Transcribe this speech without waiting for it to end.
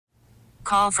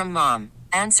Call from mom.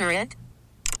 Answer it.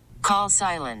 Call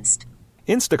silenced.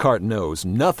 Instacart knows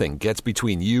nothing gets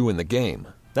between you and the game.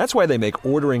 That's why they make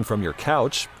ordering from your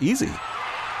couch easy.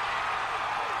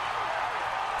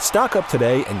 Stock up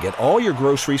today and get all your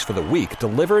groceries for the week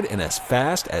delivered in as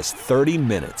fast as 30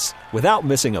 minutes without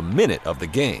missing a minute of the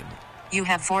game. You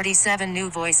have 47 new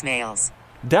voicemails.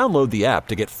 Download the app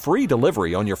to get free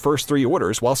delivery on your first 3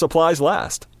 orders while supplies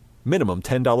last. Minimum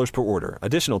 $10 per order.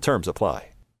 Additional terms apply.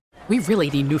 We really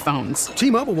need new phones.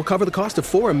 T-Mobile will cover the cost of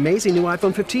 4 amazing new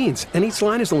iPhone 15s, and each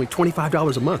line is only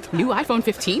 $25 a month. New iPhone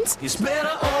 15s? It's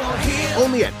better over here.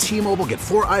 Only at T-Mobile, get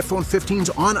 4 iPhone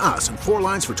 15s on us and 4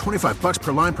 lines for $25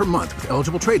 per line per month with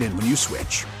eligible trade-in when you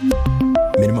switch.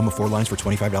 Minimum of 4 lines for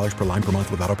 $25 per line per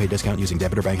month with autopay discount using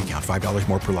debit or bank account. $5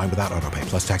 more per line without autopay,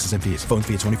 plus taxes and fees. Phone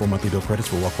fee at 24 monthly bill credits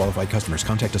for well-qualified customers.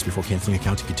 Contact us before canceling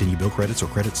account to continue bill credits or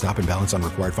credit stop and balance on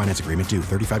required finance agreement due.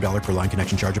 $35 per line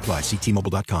connection charge applies. See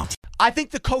T-Mobile.com. I think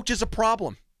the coach is a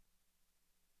problem.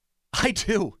 I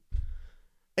do.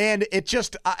 And it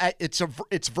just,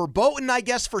 it's verboten, I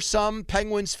guess, for some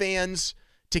Penguins fans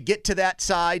to get to that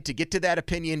side, to get to that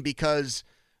opinion, because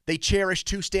they cherish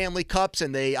 2 Stanley Cups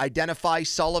and they identify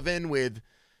Sullivan with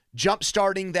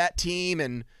jump-starting that team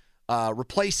and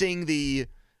replacing the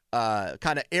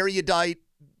kind of erudite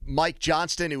Mike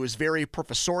Johnston, who was very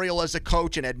professorial as a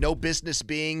coach and had no business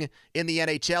being in the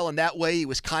NHL. And that way he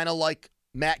was kind of like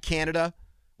Matt Canada,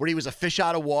 where he was a fish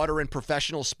out of water in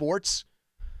professional sports.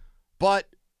 But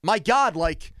my God,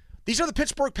 like, these are the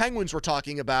Pittsburgh Penguins we're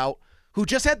talking about, who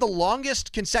just had the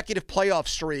longest consecutive playoff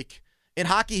streak in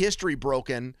hockey history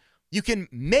broken. You can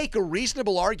make a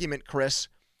reasonable argument, Chris,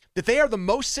 that they are the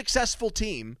most successful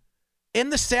team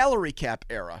in the salary cap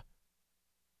era.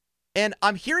 And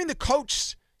I'm hearing the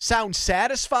coach sound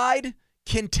satisfied,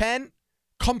 content,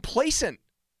 complacent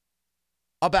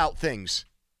about things.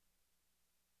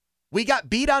 We got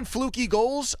beat on fluky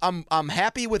goals. I'm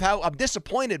happy with how, I'm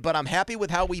disappointed, but I'm happy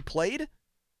with how we played.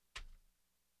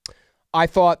 I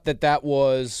thought that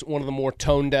was one of the more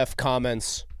tone-deaf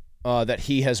comments that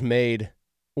he has made,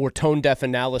 or tone-deaf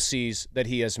analyses that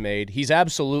he has made. He's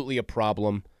absolutely a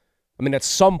problem. I mean, at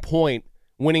some point,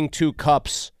 winning 2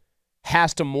 cups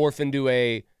has to morph into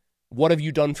a, what have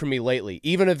you done for me lately?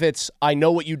 Even if it's, I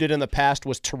know what you did in the past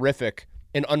was terrific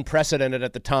and unprecedented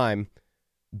at the time,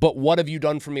 but what have you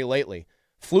done for me lately?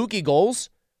 Fluky goals?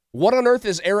 What on earth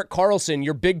is Erik Karlsson,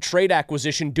 your big trade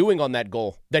acquisition, doing on that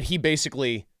goal that he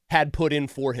basically had put in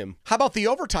for him? How about the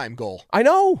overtime goal? I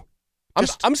know.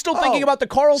 I'm still thinking about the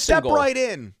Karlsson step goal. Step right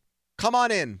in. Come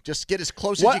on in. Just get as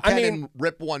close as you can and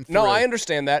rip one through. No, I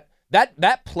understand that.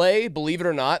 That play, believe it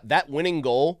or not, that winning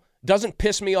goal doesn't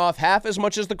piss me off half as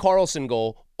much as the Karlsson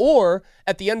goal, or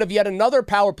at the end of yet another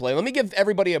power play. Let me give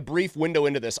everybody a brief window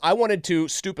into this. I wanted to,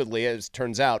 stupidly, as it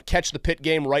turns out, catch the Pitt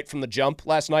game right from the jump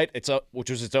last night,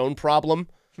 which was its own problem.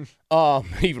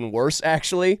 Even worse,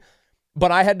 actually.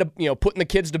 But I had to, putting the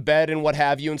kids to bed and what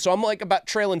have you, and so I'm like about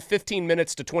trailing 15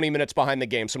 minutes to 20 minutes behind the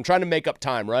game, so I'm trying to make up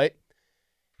time, right?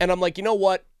 And I'm like, you know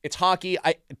what? It's hockey.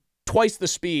 Twice the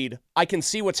speed, I can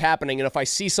see what's happening, and if I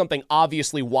see something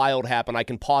obviously wild happen, I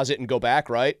can pause it and go back,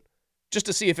 right? Just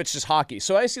to see if it's just hockey.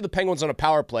 So I see the Penguins on a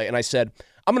power play, and I said,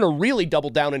 I'm going to really double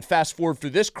down and fast forward through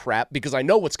this crap because I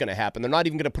know what's going to happen. They're not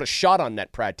even going to put a shot on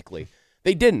net practically.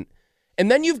 They didn't. And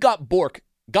then you've got Bork,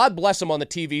 God bless him on the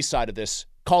TV side of this,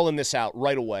 calling this out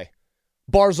right away.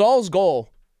 Barzal's goal.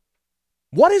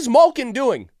 What is Malkin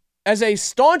doing? As a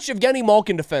staunch Evgeny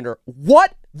Malkin defender,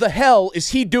 what the hell is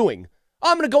he doing?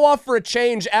 I'm going to go off for a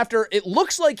change after it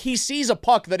looks like he sees a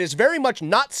puck that is very much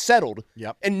not settled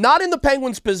and not in the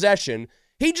Penguins' possession.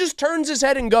 He just turns his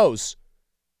head and goes.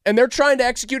 And they're trying to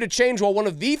execute a change while one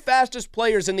of the fastest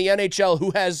players in the NHL,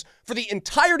 who has, for the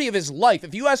entirety of his life,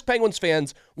 if you ask Penguins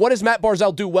fans, what does Matt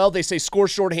Barzal do well? They say score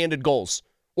shorthanded goals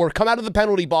or come out of the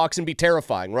penalty box and be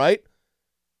terrifying, right?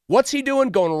 What's he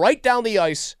doing? Going right down the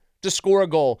ice to score a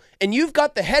goal. And you've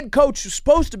got the head coach who's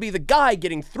supposed to be the guy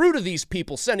getting through to these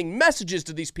people, sending messages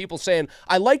to these people saying,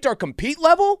 I liked our compete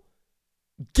level.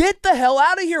 Get the hell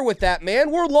out of here with that, man.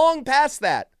 We're long past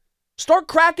that. Start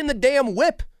cracking the damn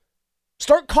whip.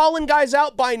 Start calling guys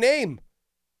out by name.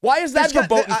 Why is that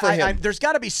verboten for him? There's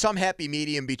got to be some happy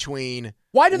medium between.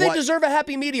 Why do they deserve a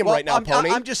happy medium right now, Pony?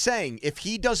 I'm just saying, if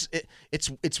he does,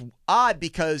 it's odd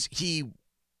because he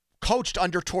coached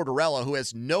under Tortorella, who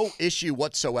has no issue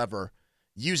whatsoever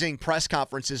using press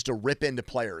conferences to rip into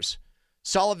players.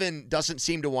 Sullivan doesn't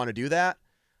seem to want to do that.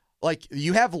 Like,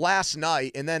 you have last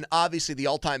night, and then obviously the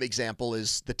all-time example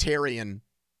is the Terrian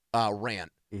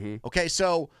rant. Mm-hmm. Okay,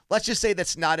 so let's just say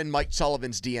that's not in Mike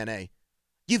Sullivan's DNA.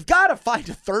 You've got to find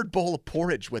a third bowl of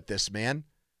porridge with this, man.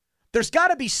 There's got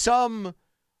to be some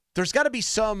there's got to be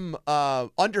some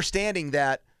understanding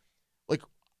that, like,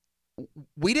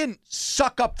 we didn't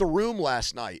suck up the room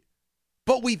last night,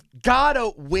 but we've got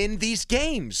to win these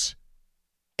games.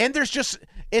 And there's just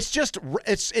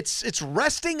it's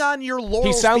resting on your laurels.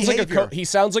 He sounds behavior. he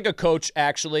sounds like a coach.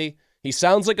 Actually, he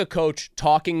sounds like a coach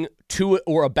talking to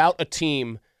or about a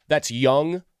team that's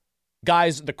young.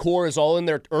 Guys, the core is all in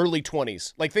their early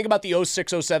 20s. Like, think about the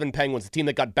 06-07 Penguins, the team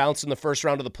that got bounced in the first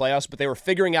round of the playoffs, but they were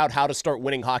figuring out how to start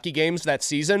winning hockey games that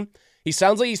season. He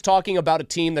sounds like he's talking about a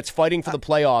team that's fighting for the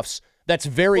playoffs, that's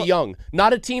very young.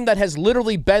 Not a team that has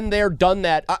literally been there, done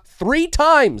that 3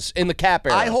 times in the cap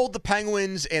era. I hold the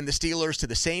Penguins and the Steelers to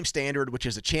the same standard, which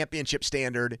is a championship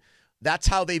standard. That's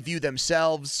how they view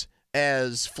themselves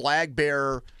as flag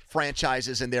bearer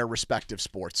franchises in their respective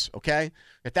sports, okay?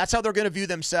 If that's how they're going to view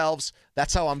themselves,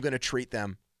 that's how I'm going to treat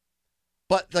them.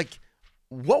 But, like,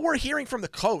 what we're hearing from the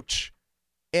coach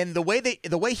and the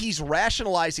way he's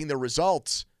rationalizing the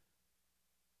results,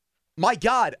 my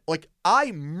God, like,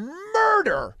 I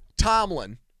murder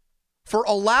Tomlin for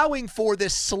allowing for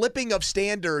this slipping of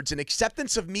standards and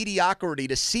acceptance of mediocrity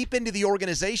to seep into the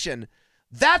organization.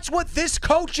 That's what this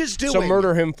coach is doing. So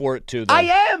murder him for it, too, then. I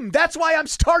am. That's why I'm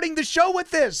starting the show with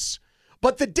this.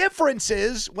 But the difference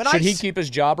is Should he keep his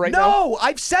job right now? No,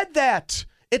 I've said that.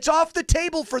 It's off the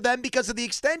table for them because of the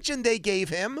extension they gave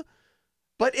him.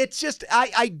 But it's just,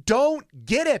 I don't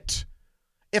get it.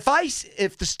 If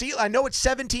the Steel, I know it's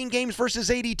 17 games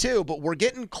versus 82, but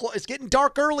it's getting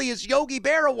dark early, as Yogi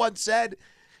Berra once said.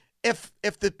 If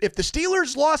the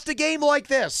Steelers lost a game like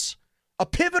this, a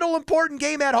pivotal, important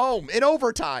game at home in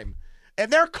overtime, and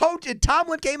their coach and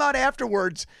Tomlin came out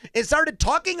afterwards and started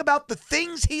talking about the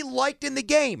things he liked in the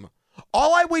game,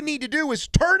 all I would need to do is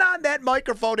turn on that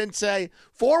microphone and say,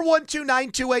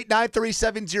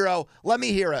 412-928-9370. Let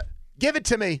me hear it. Give it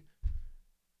to me.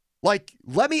 Like,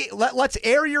 let's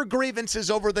air your grievances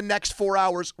over the next 4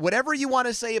 hours. Whatever you want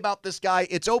to say about this guy,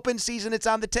 it's open season, it's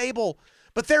on the table.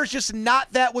 But there's just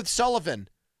not that with Sullivan.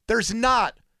 There's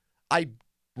not. I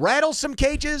rattle some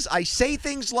cages. I say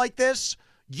things like this.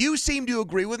 You seem to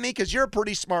agree with me because you're a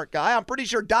pretty smart guy. I'm pretty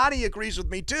sure Donnie agrees with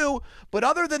me too. But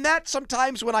other than that,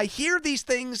 sometimes when I hear these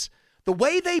things, the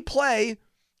way they play,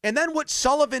 and then what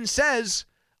Sullivan says,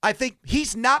 I think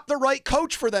he's not the right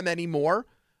coach for them anymore.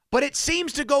 But it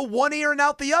seems to go one ear and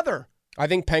out the other. I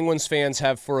think Penguins fans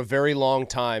have for a very long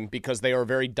time, because they are a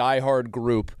very diehard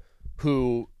group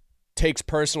who takes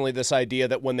personally this idea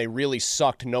that when they really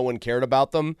sucked, no one cared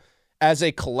about them. As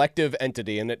a collective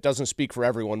entity, and it doesn't speak for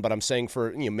everyone, but I'm saying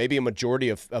for maybe a majority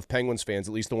of Penguins fans,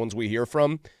 at least the ones we hear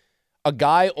from, a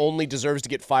guy only deserves to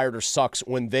get fired or sucks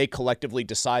when they collectively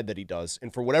decide that he does.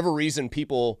 And for whatever reason,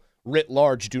 people writ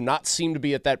large do not seem to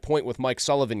be at that point with Mike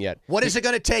Sullivan yet. What is it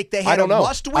going to take? They had a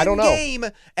must-win game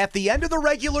at the end of the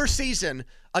regular season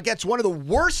against one of the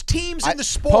worst teams in the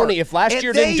sport. Pony, if last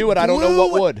year didn't do it, I don't know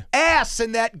what would. Ass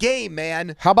in that game,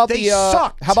 man. How about they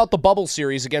sucked. How about the bubble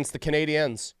series against the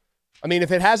Canadiens? I mean,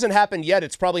 if it hasn't happened yet,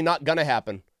 it's probably not going to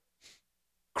happen.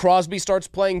 Crosby starts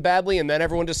playing badly, and then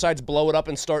everyone decides blow it up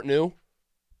and start new.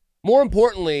 More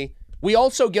importantly, we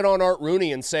also get on Art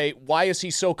Rooney and say, why is he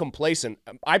so complacent?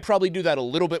 I probably do that a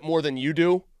little bit more than you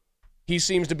do. He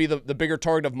seems to be the bigger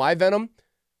target of my venom.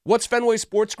 What's Fenway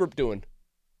Sports Group doing?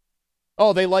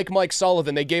 Oh, they like Mike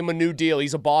Sullivan. They gave him a new deal.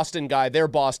 He's a Boston guy. They're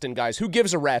Boston guys. Who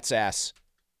gives a rat's ass?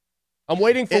 I'm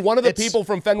waiting for one of the people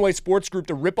from Fenway Sports Group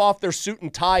to rip off their suit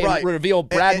and tie and reveal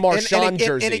Brad Marchand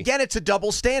jersey. And again, it's a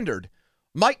double standard.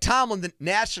 Mike Tomlin,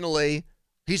 nationally,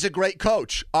 he's a great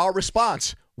coach. Our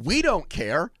response, we don't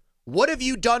care. What have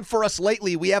you done for us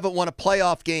lately? We haven't won a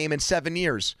playoff game in 7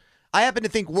 years. I happen to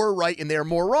think we're right and they're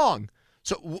more wrong.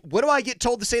 So what do I get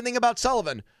told the same thing about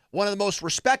Sullivan? One of the most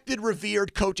respected,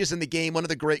 revered coaches in the game, one of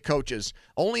the great coaches.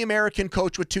 Only American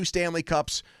coach with 2 Stanley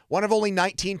Cups, one of only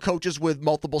 19 coaches with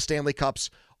multiple Stanley Cups.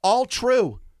 All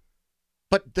true.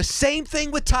 But the same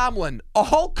thing with Tomlin.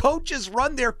 All coaches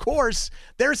run their course.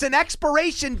 There's an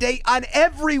expiration date on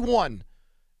everyone.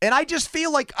 And I just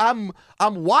feel like I'm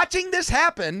watching this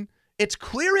happen. It's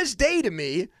clear as day to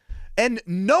me, and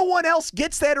no one else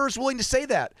gets that or is willing to say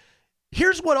that.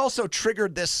 Here's what also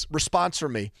triggered this response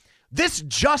from me. This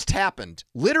just happened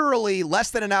literally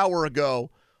less than an hour ago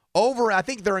over, I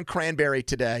think they're in Cranberry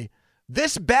today.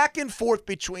 This back and forth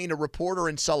between a reporter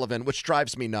and Sullivan, which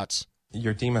drives me nuts.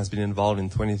 Your team has been involved in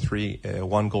 23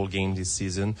 one-goal games this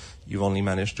season. You've only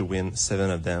managed to win 7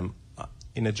 of them.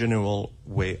 In a general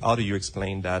way, how do you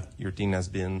explain that your team has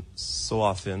been so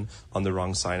often on the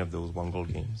wrong side of those one-goal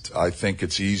games? I think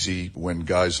it's easy when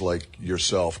guys like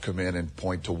yourself come in and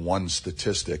point to one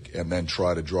statistic and then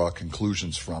try to draw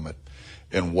conclusions from it.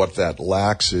 And what that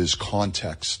lacks is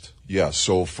context. Yeah,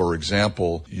 so for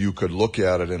example, you could look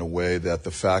at it in a way that the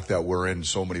fact that we're in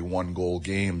so many one-goal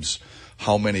games,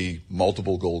 how many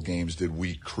multiple goal games did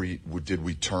we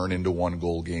turn into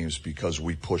one-goal games because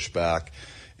we pushed back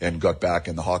and got back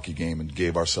in the hockey game and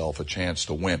gave ourselves a chance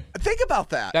to win? Think about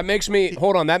that. That makes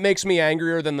me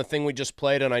angrier than the thing we just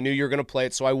played, and I knew you were going to play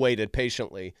it, so I waited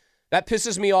patiently. That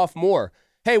pisses me off more.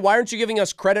 Hey, why aren't you giving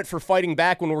us credit for fighting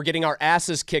back when we're getting our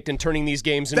asses kicked and turning these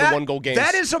games into one-goal games?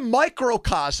 That is a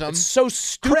microcosm. It's so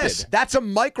stupid. Chris, that's a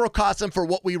microcosm for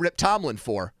what we ripped Tomlin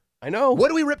for. I know. What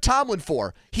do we rip Tomlin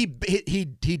for? He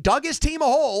dug his team a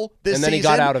hole this season. And then he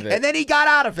got out of it. And then he got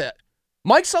out of it.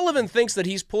 Mike Sullivan thinks that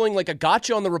he's pulling like a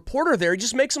gotcha on the reporter there. He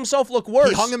just makes himself look worse.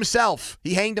 He hung himself.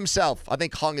 He hanged himself. I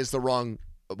think hung is the wrong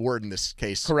word in this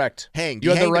case. Correct. Hanged.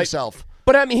 You he had hanged the right himself.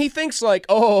 But, I mean, he thinks like,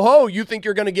 oh, you think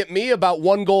you're going to get me about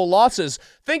one-goal losses.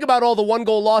 Think about all the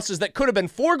one-goal losses that could have been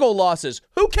four-goal losses.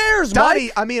 Who cares, Donnie,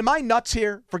 Mike? I mean, am I nuts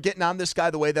here for getting on this guy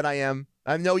the way that I am?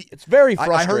 I know it's very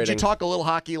frustrating. I heard you talk a little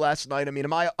hockey last night. I mean,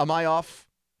 am I off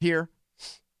here?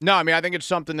 No, I mean, I think it's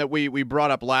something that we brought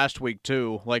up last week,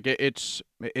 too. Like, it's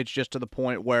just to the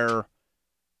point where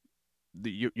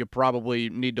you probably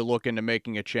need to look into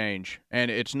making a change. And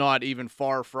it's not even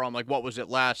far from, like, what was it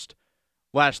last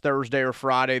Thursday or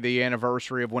Friday, the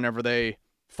anniversary of whenever they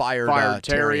fired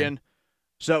Therrien.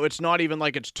 So it's not even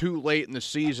like it's too late in the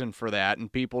season for that,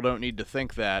 and people don't need to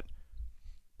think that.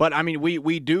 But, I mean,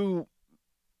 we do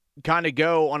kind of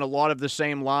go on a lot of the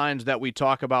same lines that we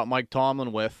talk about Mike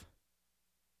Tomlin with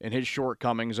and his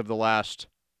shortcomings of the last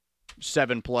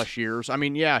 7+ years. I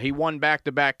mean, yeah, he won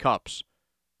back-to-back cups.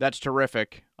 That's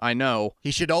terrific. I know. He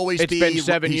should always It's been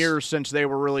 7 years since they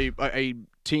were really a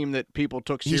team that people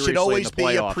took seriously in the playoffs. He should always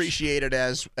be appreciated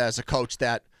as a coach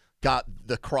that got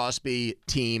the Crosby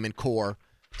team and core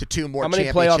to 2 more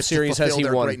championships. How many playoff series has he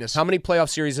won? Greatness. How many playoff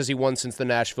series has he won since the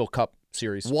Nashville Cup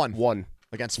series? One.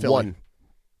 Against Philly. One.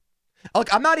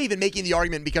 Look, I'm not even making the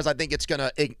argument because I think it's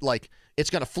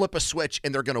gonna flip a switch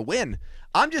and they're gonna win.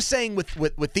 I'm just saying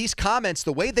with these comments,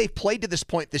 the way they've played to this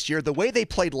point this year, the way they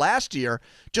played last year,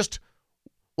 just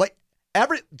like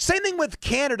same thing with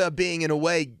Canada being in a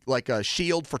way like a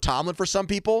shield for Tomlin for some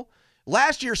people.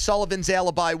 Last year, Sullivan's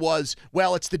alibi was,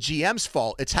 well, it's the GM's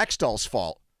fault. It's Hextall's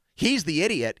fault. He's the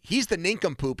idiot. He's the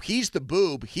nincompoop. He's the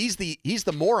boob. He's the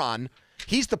moron.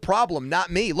 He's the problem, not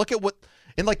me. Look at what.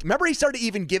 And, like, remember he started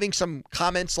even giving some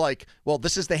comments like, well,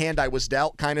 this is the hand I was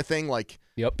dealt kind of thing, like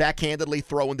backhandedly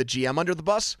throwing the GM under the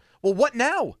bus. Well, what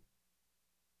now?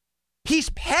 He's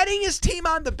patting his team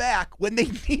on the back when they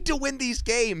need to win these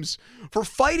games for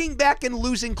fighting back and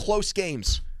losing close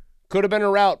games. Could have been a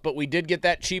rout, but we did get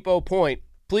that cheapo point.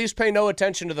 Please pay no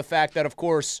attention to the fact that, of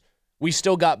course, we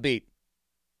still got beat.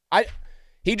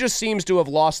 He just seems to have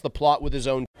lost the plot with his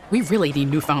own. We really need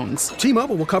new phones.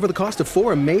 T-Mobile will cover the cost of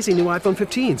 4 amazing new iPhone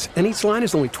 15s, and each line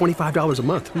is only $25 a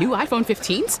month. New iPhone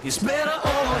 15s? It's better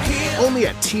over here. Only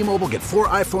at T-Mobile, get 4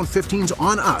 iPhone 15s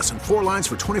on us and 4 lines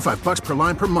for $25 per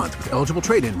line per month with eligible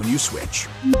trade-in when you switch.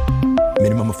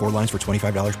 Minimum of 4 lines for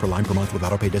 $25 per line per month with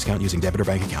autopay discount using debit or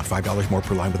bank account. $5 more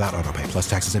per line without autopay, plus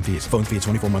taxes and fees. Phone fee at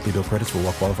 24 monthly bill credits for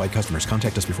well-qualified customers.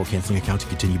 Contact us before canceling account to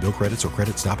continue bill credits or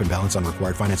credit stop and balance on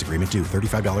required finance agreement due.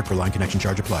 $35 per line connection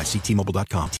charge applies. See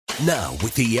T-Mobile.com. Now,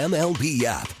 with the MLB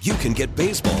app, you can get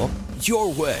baseball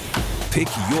your way. Pick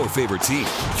your favorite team,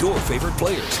 your favorite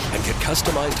players, and get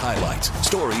customized highlights,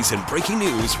 stories, and breaking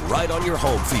news right on your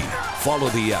home feed. Follow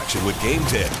the action with Game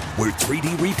Day, where 3D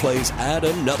replays add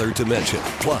another dimension.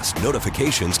 Plus,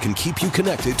 notifications can keep you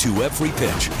connected to every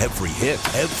pitch, every hit,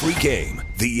 every game.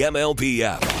 The MLB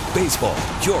app. Baseball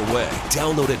your way.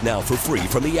 Download it now for free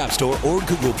from the App Store or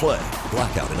Google Play.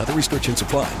 Blackout and other restrictions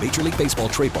apply. Major League Baseball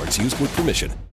trademarks used with permission.